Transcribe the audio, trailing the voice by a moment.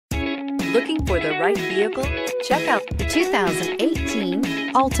Looking for the right vehicle? Check out the 2018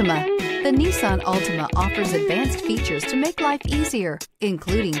 Altima. The Nissan Altima offers advanced features to make life easier,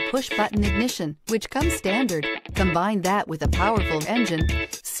 including push-button ignition, which comes standard. Combine that with a powerful engine,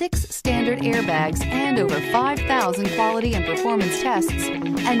 6 standard airbags, and over 5,000 quality and performance tests,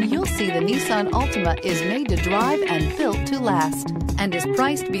 and you'll see the Nissan Altima is made to drive and built to last, and is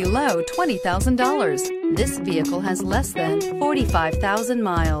priced below $20,000. This vehicle has less than 45,000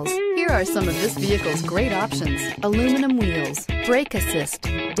 miles. Here are some of this vehicle's great options: aluminum wheels, brake assist,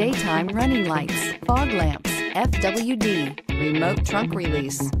 daytime running lights, fog lamps, FWD, remote trunk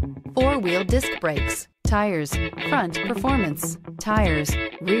release, 4-wheel disc brakes, tires, front performance, tires,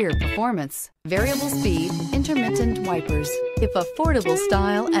 rear performance, variable speed, intermittent wipers. If affordable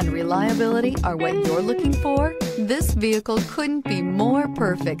style and reliability are what you're looking for, this vehicle couldn't be more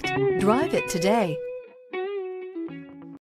perfect. Drive it today.